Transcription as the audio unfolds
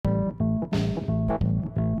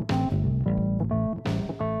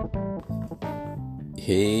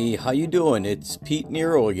Hey, how you doing? It's Pete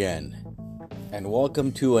Nero again, and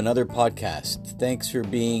welcome to another podcast. Thanks for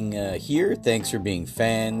being here. Thanks for being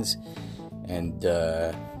fans, and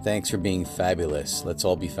thanks for being fabulous. Let's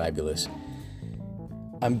all be fabulous.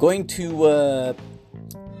 I'm going to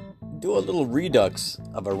do a little redux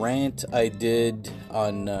of a rant I did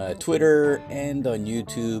on Twitter and on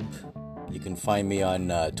YouTube. You can find me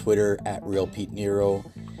on Twitter at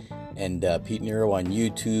RealPeteNero and Pete Nero on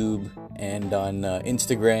YouTube and on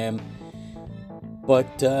Instagram.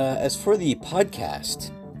 But as for the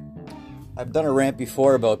podcast, I've done a rant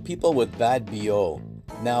before about people with bad BO.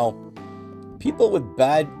 Now, people with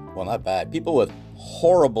people with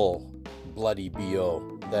horrible bloody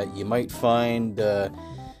BO that you might find,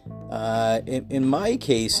 in my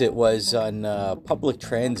case, it was on public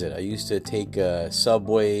transit. I used to take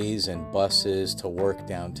subways and buses to work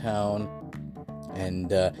downtown,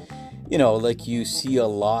 and like you see a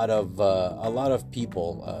lot of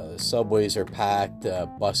people. Subways are packed,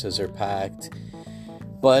 buses are packed.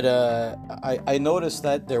 But I noticed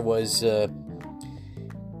that there was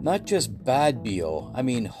not just bad BO, I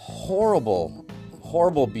mean horrible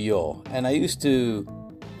BO. And I used to,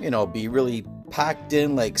 be really packed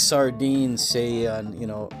in like sardines, say on,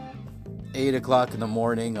 8 o'clock in the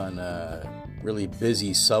morning on a really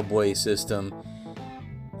busy subway system.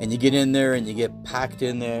 And you get in there and you get packed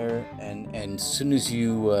in there, and as soon as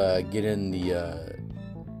you get in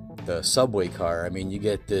the subway car, I mean, you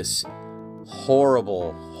get this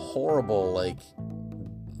horrible, like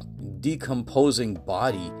decomposing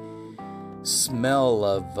body smell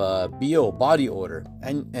of BO, body odor,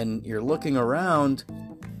 and you're looking around,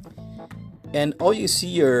 and all you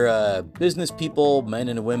see are business people, men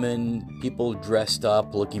and women, people dressed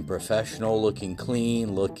up, looking professional, looking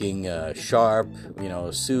clean, looking sharp,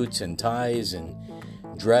 suits and ties and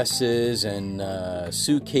dresses and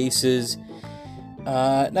suitcases.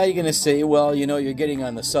 Now you're going to say, well, you're getting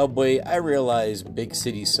on the subway. I realize big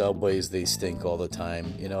city subways, they stink all the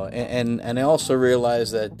time, and I also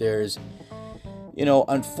realize that there's,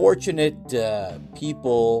 unfortunate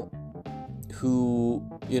people who,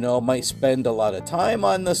 might spend a lot of time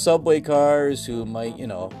on the subway cars, who might,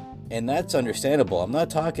 and that's understandable. I'm not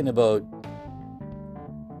talking about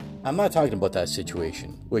that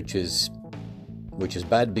situation, which is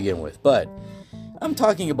bad to begin with, but I'm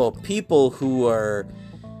talking about people who are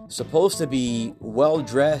supposed to be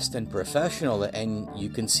well-dressed and professional, and you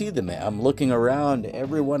can see them. I'm looking around,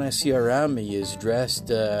 everyone I see around me is dressed,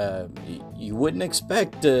 you wouldn't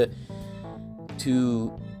expect to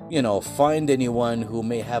find anyone who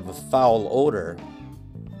may have a foul odor.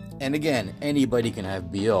 And again, anybody can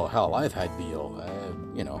have BO. Hell, I've had BO,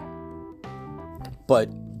 But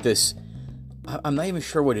this, I'm not even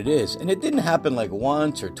sure what it is. And it didn't happen like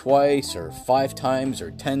once or twice or 5 times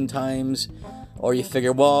or 10 times. Or you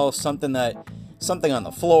figure, well, something on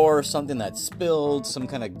the floor, something that spilled, some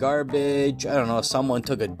kind of garbage. I don't know, someone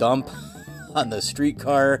took a dump on the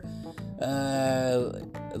streetcar.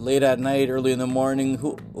 Late at night, early in the morning,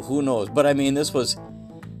 who knows? But I mean, this was,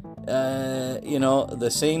 the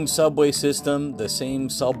same subway system, the same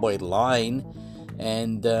subway line,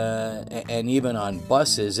 and even on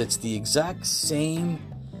buses, it's the exact same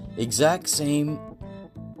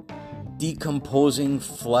decomposing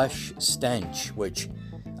flesh stench, which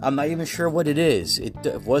I'm not even sure what it is.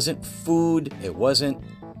 It wasn't food.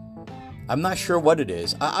 I'm not sure what it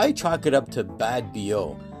is. I chalk it up to bad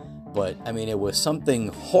BO. But, I mean, it was something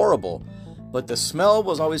horrible. But the smell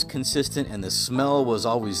was always consistent, and the smell was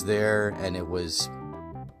always there, and it was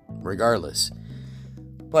regardless.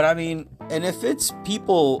 But, I mean, and if it's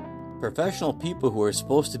people, professional people who are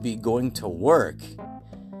supposed to be going to work,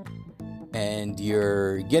 and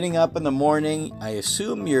you're getting up in the morning, I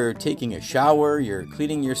assume you're taking a shower, you're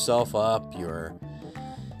cleaning yourself up, you're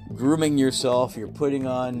grooming yourself, you're putting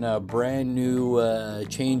on a brand new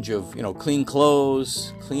change of, clean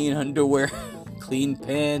clothes, clean underwear, clean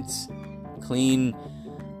pants, clean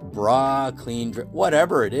bra, clean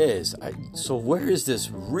whatever it is. So where is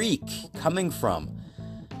this reek coming from?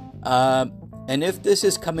 And if this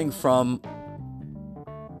is coming from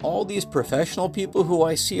all these professional people who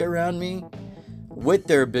I see around me with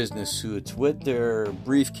their business suits, with their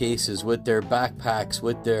briefcases, with their backpacks,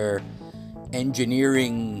 with their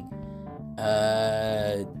engineering,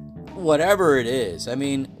 whatever it is. I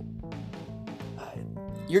mean,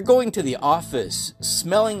 you're going to the office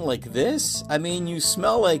smelling like this? I mean, you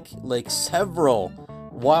smell like several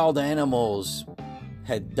wild animals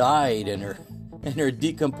had died and are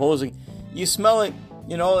decomposing. You smell like,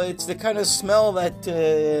 it's the kind of smell that,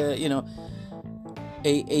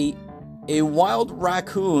 a wild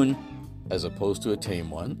raccoon, as opposed to a tame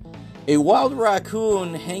one, A wild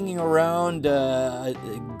raccoon hanging around a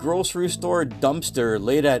grocery store dumpster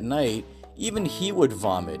late at night, even he would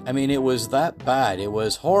vomit. I mean, it was that bad. It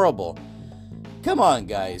was horrible. Come on,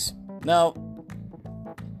 guys. Now,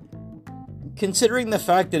 considering the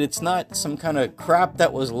fact that it's not some kind of crap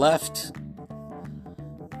that was left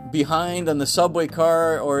behind on the subway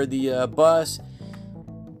car or the bus,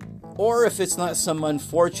 or if it's not some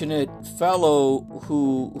unfortunate fellow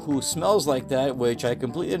who smells like that, which I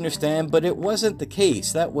completely understand, but it wasn't the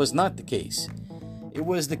case. That was not the case. It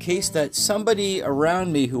was the case that somebody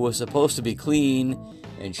around me who was supposed to be clean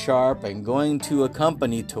and sharp and going to a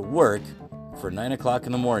company to work for 9 o'clock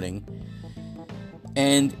in the morning,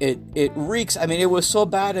 and it reeks. I mean, it was so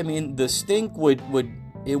bad. I mean, the stink would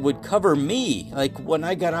cover me. Like when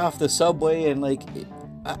I got off the subway, and like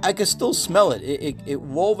I could still smell it. It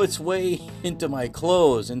wove its way into my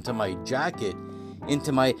clothes, into my jacket,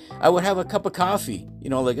 into my... I would have a cup of coffee.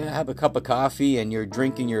 You know, like I have a cup of coffee and you're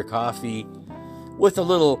drinking your coffee with a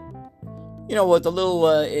little... You know, with a little...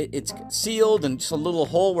 it's sealed and just a little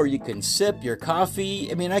hole where you can sip your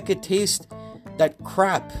coffee. I mean, I could taste that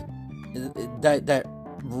crap. That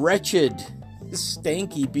wretched,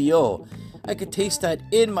 stanky BO. I could taste that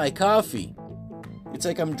in my coffee. It's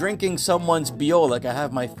like I'm drinking someone's BO, like I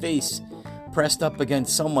have my face pressed up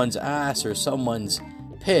against someone's ass or someone's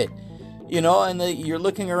pit, you know. And you're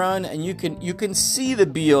looking around and you can see the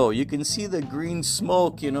BO, you can see the green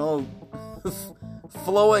smoke, you know,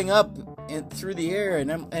 flowing up through the air.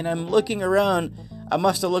 And I'm looking around. I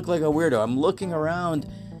must have looked like a weirdo. I'm looking around,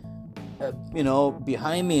 you know,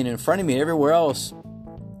 behind me and in front of me and everywhere else.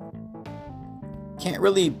 Can't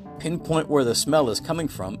really pinpoint where the smell is coming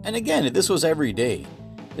from. And again, this was every day.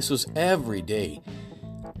 This was every day.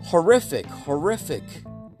 Horrific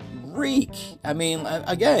reek. I mean,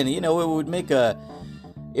 again, you know, it would make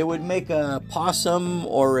a possum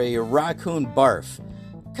or a raccoon barf.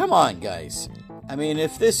 Come on, guys. I mean,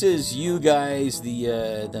 if this is you guys,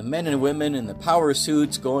 the men and women in the power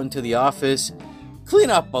suits going to the office,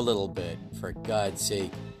 clean up a little bit, for God's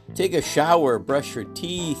sake. Take a shower, brush your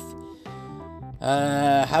teeth,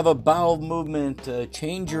 have a bowel movement,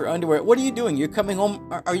 change your underwear. What are you doing? You're coming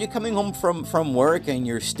home. Are you coming home from work and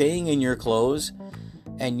you're staying in your clothes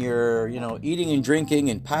and you're, you know, eating and drinking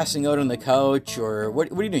and passing out on the couch? Or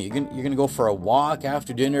what are you doing? You're gonna go for a walk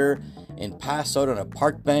after dinner and pass out on a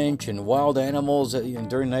park bench, and wild animals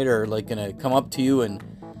during the night are like gonna come up to you and,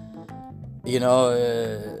 you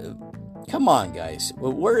know, come on, guys.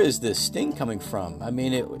 Where is this sting coming from? I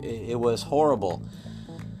mean, it was horrible.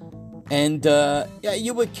 And, yeah,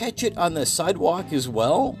 you would catch it on the sidewalk as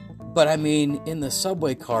well. But, I mean, in the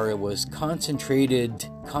subway car, it was concentrated,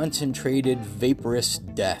 vaporous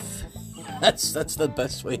death. That's the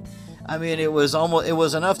best way. I mean, it was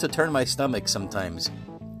enough to turn my stomach sometimes.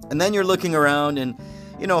 And then you're looking around and,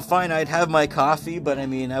 you know, fine, I'd have my coffee. But, I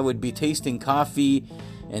mean, I would be tasting coffee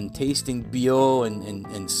and tasting BO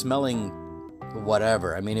and smelling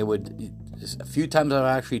whatever. I mean, a few times I would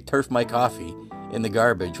actually turf my coffee in the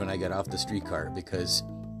garbage when I got off the streetcar, because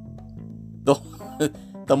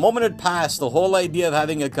the moment it passed, the whole idea of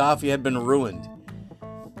having a coffee had been ruined.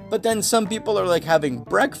 But then some people are like having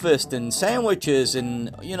breakfast and sandwiches,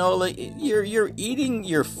 and, you know, like you're eating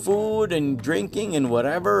your food and drinking and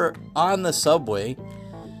whatever on the subway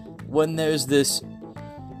when there's this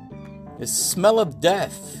smell of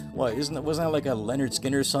death. What, wasn't that like a Leonard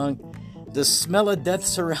Skinner song? The smell of death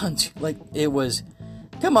surrounds you. Like, it was,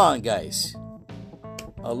 come on, guys.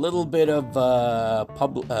 A little bit of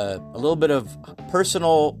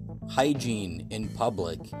personal hygiene in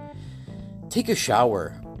public. Take a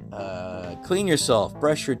shower, clean yourself,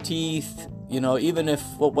 brush your teeth. You know, even if,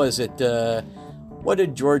 what was it? What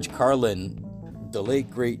did George Carlin, the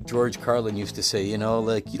late great George Carlin, used to say? You know,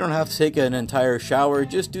 like, you don't have to take an entire shower.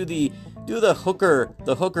 Just do the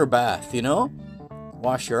hooker bath. You know,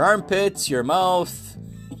 wash your armpits, your mouth,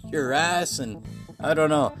 your ass, and I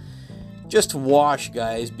don't know. Just wash,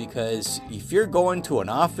 guys, because if you're going to an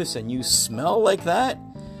office and you smell like that,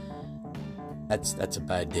 that's a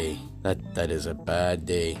bad day. That is a bad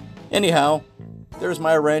day. Anyhow, there's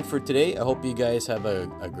my rant for today. I hope you guys have a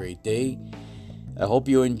great day. I hope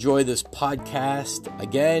you enjoy this podcast.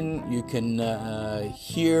 Again, you can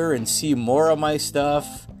hear and see more of my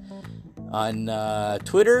stuff on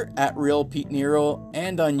Twitter at Real Pete Nero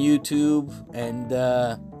and on YouTube. And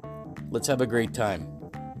let's have a great time.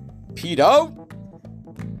 Pete out.